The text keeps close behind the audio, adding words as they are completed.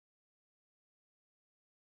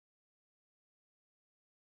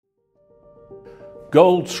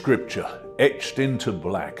Gold scripture etched into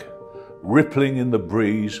black, rippling in the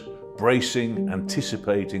breeze, bracing,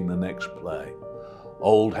 anticipating the next play.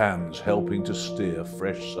 Old hands helping to steer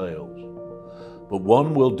fresh sails. But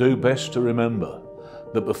one will do best to remember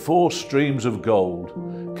that before streams of gold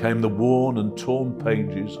came the worn and torn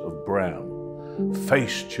pages of brown,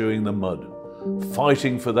 face chewing the mud,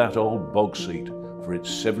 fighting for that old bog seat for its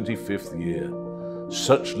 75th year.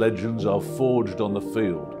 Such legends are forged on the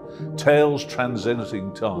field, tales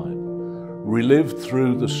transcending time, relived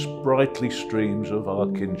through the sprightly streams of our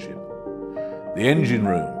kinship. The engine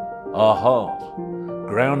room, our heart,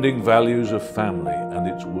 grounding values of family and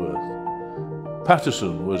its worth.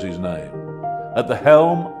 Patterson was his name. At the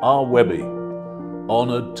helm, our Webby,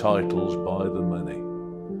 honoured titles by the many.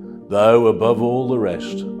 Though above all the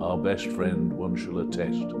rest, our best friend one shall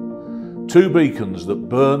attest. Two beacons that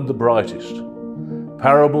burned the brightest,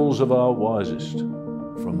 parables of our wisest,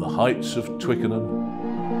 from the heights of Twickenham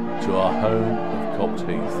to our home of Copt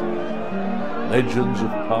Heath. Legends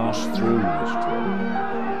have passed through this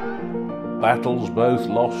club. Battles both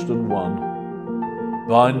lost and won,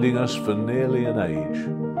 binding us for nearly an age,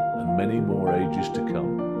 and many more ages to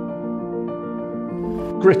come.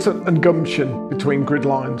 Grit and gumption between grid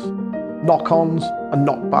lines, knock-ons and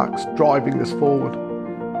knockbacks driving us forward.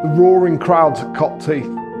 The roaring crowds at Copt Heath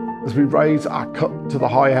as we raise our cup to the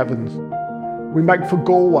high heavens. We make for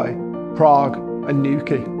Galway, Prague and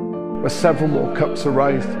Newquay, where several more cups are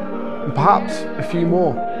raised, and perhaps a few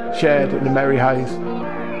more shared in the merry haze.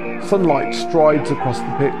 Sunlight strides across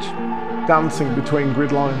the pitch, dancing between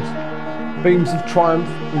grid lines. Beams of triumph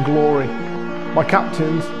and glory. My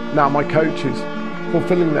captains, now my coaches,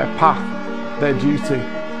 fulfilling their path, their duty.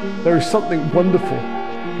 There is something wonderful,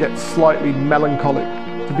 yet slightly melancholic,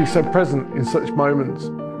 to be so present in such moments,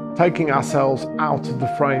 taking ourselves out of the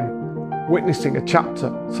frame, witnessing a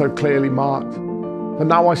chapter so clearly marked. For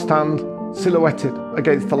now I stand, silhouetted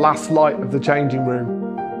against the last light of the changing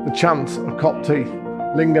room. The chants of Copt Heath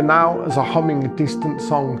linger now as a humming distant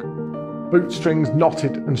song, bootstrings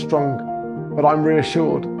knotted and strung, but I'm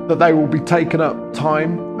reassured that they will be taken up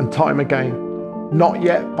time and time again, not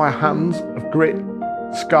yet by hands of grit,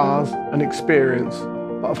 scars and experience,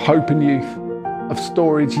 but of hope and youth, of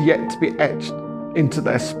stories yet to be etched into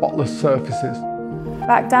their spotless surfaces.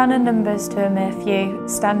 Back down in numbers to a mere few,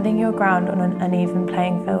 standing your ground on an uneven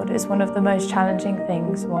playing field is one of the most challenging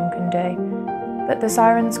things one can do. But the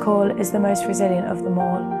siren's call is the most resilient of them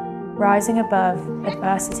all, rising above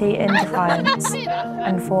adversity in defiance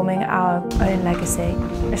and forming our own legacy,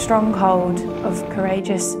 a stronghold of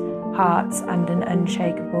courageous hearts and an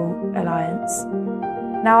unshakable alliance.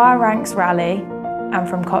 Now our ranks rally, and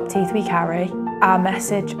from Copt Heath we carry our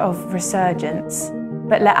message of resurgence.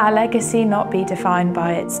 But let our legacy not be defined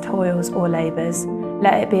by its toils or labours.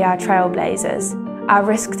 Let it be our trailblazers, our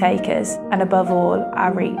risk takers, and above all,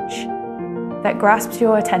 our reach that grasps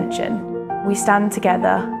your attention. We stand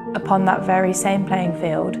together upon that very same playing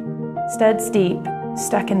field, studs deep,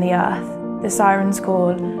 stuck in the earth. The siren's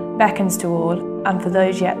call beckons to all, and for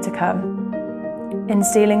those yet to come, in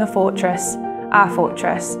stealing a fortress, our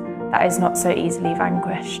fortress, that is not so easily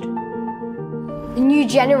vanquished. The new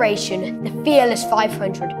generation, the fearless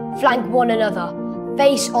 500, flank one another,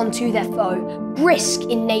 face onto their foe, brisk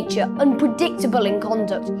in nature, unpredictable in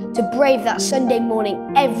conduct. To brave that Sunday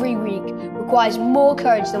morning every week requires more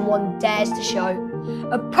courage than one dares to show.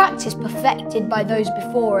 A practice perfected by those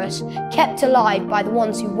before us, kept alive by the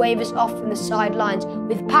ones who wave us off from the sidelines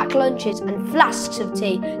with packed lunches and flasks of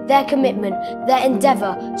tea. Their commitment, their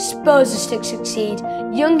endeavour spurs us to succeed.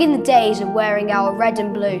 Young in the days of wearing our red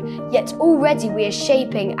and blue, yet already we are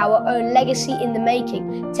shaping our own legacy in the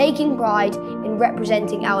making, taking pride in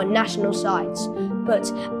representing our national sides.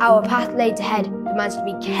 But our path laid ahead demands to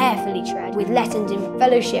be carefully tread, with lessons in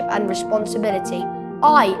fellowship and responsibility.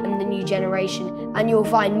 I am the new generation, and you'll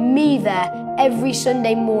find me there every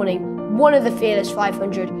Sunday morning, one of the fearless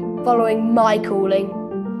 500, following my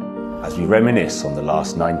calling. As we reminisce on the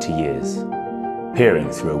last 90 years, peering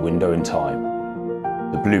through a window in time,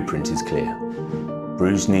 the blueprint is clear.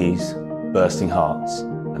 Bruised knees, bursting hearts,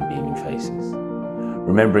 and beaming faces.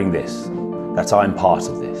 Remembering this, that I am part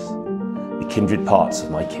of this, the kindred parts of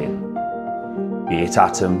my kin, be it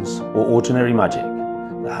atoms or ordinary magic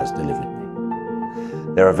that has delivered me.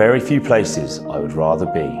 There are very few places I would rather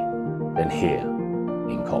be than here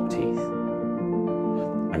in Copt Heath.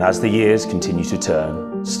 And as the years continue to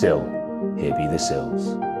turn, still here be the sills,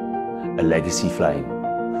 a legacy flame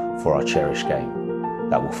for our cherished game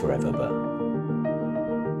that will forever burn.